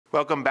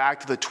Welcome back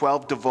to the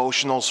 12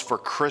 Devotionals for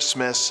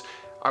Christmas.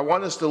 I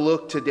want us to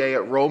look today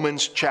at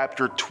Romans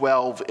chapter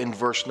 12 in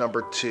verse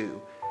number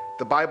 2.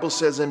 The Bible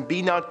says, "And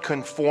be not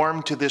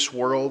conformed to this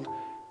world,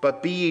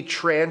 but be ye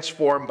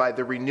transformed by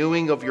the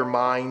renewing of your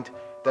mind,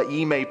 that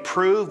ye may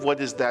prove what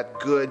is that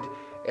good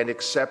and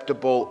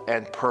acceptable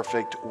and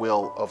perfect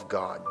will of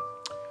God."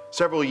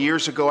 Several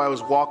years ago, I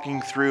was walking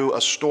through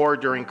a store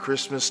during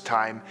Christmas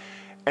time,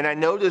 and I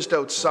noticed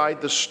outside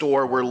the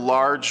store were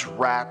large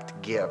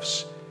wrapped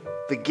gifts.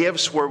 The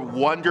gifts were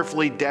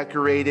wonderfully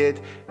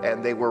decorated,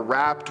 and they were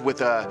wrapped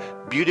with a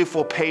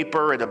beautiful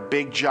paper and a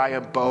big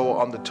giant bow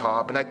on the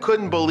top. And I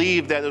couldn't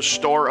believe that a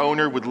store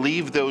owner would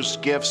leave those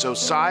gifts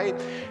outside.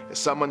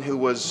 Someone who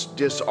was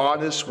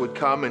dishonest would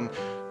come and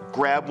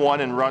grab one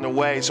and run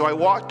away. So I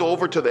walked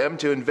over to them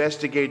to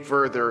investigate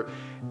further,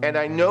 and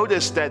I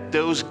noticed that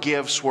those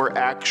gifts were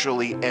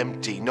actually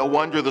empty. No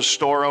wonder the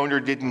store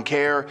owner didn't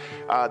care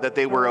that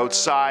they were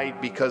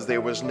outside, because there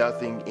was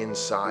nothing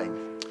inside.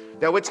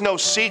 Now, it's no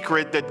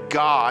secret that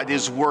God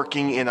is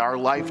working in our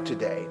life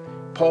today.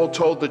 Paul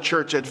told the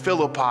church at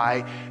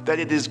Philippi that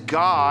it is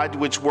God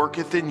which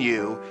worketh in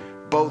you,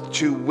 both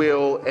to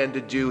will and to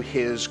do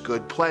his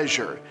good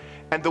pleasure.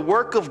 And the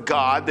work of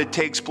God that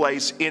takes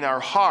place in our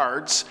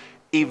hearts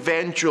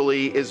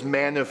eventually is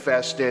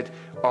manifested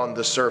on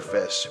the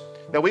surface.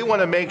 Now, we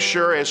want to make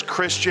sure as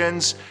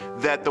Christians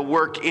that the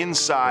work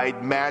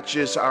inside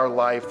matches our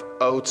life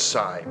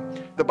outside.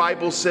 The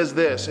Bible says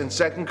this in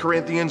 2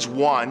 Corinthians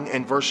 1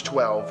 and verse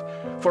 12,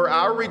 "For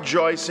our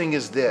rejoicing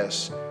is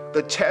this,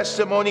 the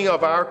testimony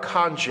of our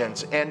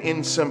conscience, and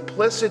in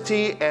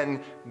simplicity and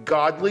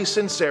godly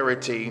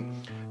sincerity,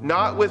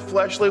 not with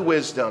fleshly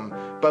wisdom,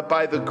 but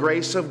by the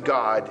grace of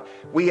God,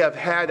 we have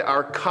had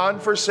our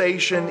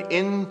conversation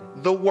in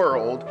the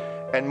world,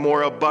 and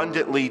more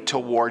abundantly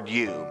toward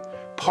you."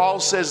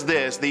 Paul says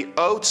this, the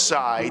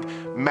outside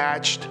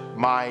matched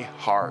my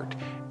heart.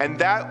 And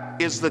that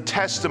is the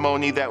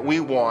testimony that we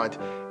want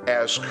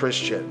as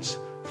Christians.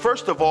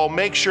 First of all,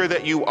 make sure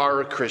that you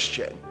are a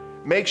Christian.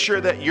 Make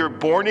sure that you're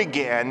born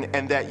again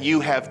and that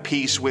you have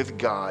peace with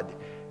God.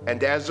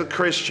 And as a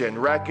Christian,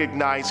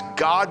 recognize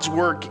God's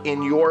work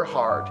in your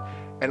heart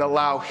and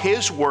allow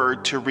his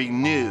word to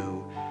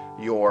renew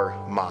your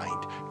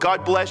mind.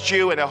 God bless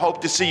you, and I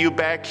hope to see you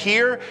back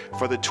here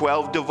for the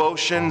 12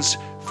 devotions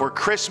for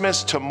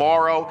Christmas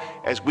tomorrow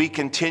as we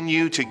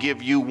continue to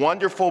give you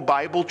wonderful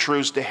Bible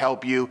truths to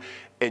help you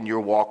in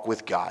your walk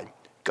with God.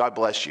 God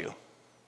bless you.